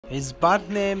His birth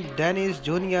name Dennis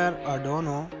Jr.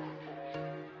 O'Dono.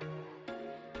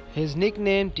 His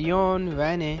nickname Tion.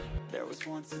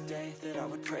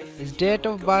 His date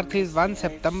of birth is 1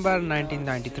 September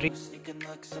 1993.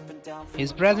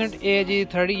 His present age is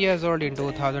 30 years old in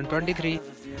 2023.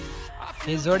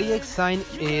 His zodiac sign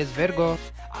is Virgo.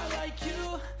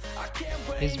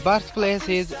 His birthplace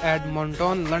is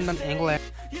Edmonton, London, England.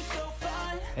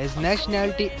 His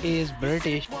nationality is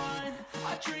British.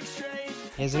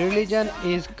 His religion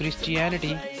is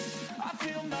Christianity.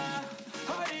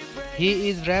 He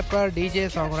is rapper, DJ,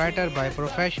 songwriter by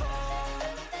profession.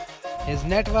 His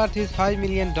net worth is $5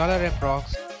 million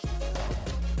approx.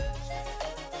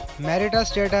 Marital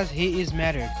status, he is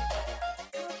married.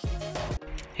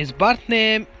 His birth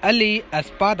name Ali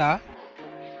Aspada.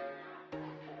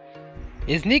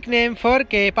 His nickname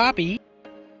 4kpapi.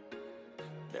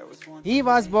 He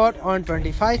was born on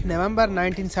 25 November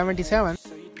 1977.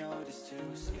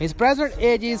 His present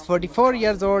age is 44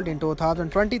 years old in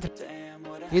 2023.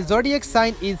 His zodiac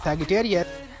sign is Sagittarius.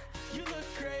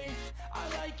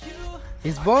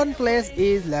 His born place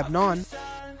is Lebanon.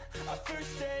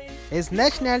 His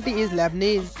nationality is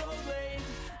Lebanese.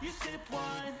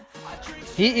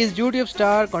 He is YouTube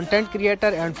star, content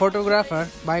creator and photographer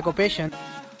by occupation.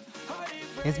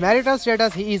 His marital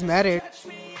status, he is married.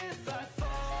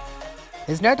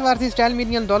 His net worth is $10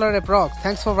 million approx.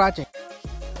 Thanks for watching.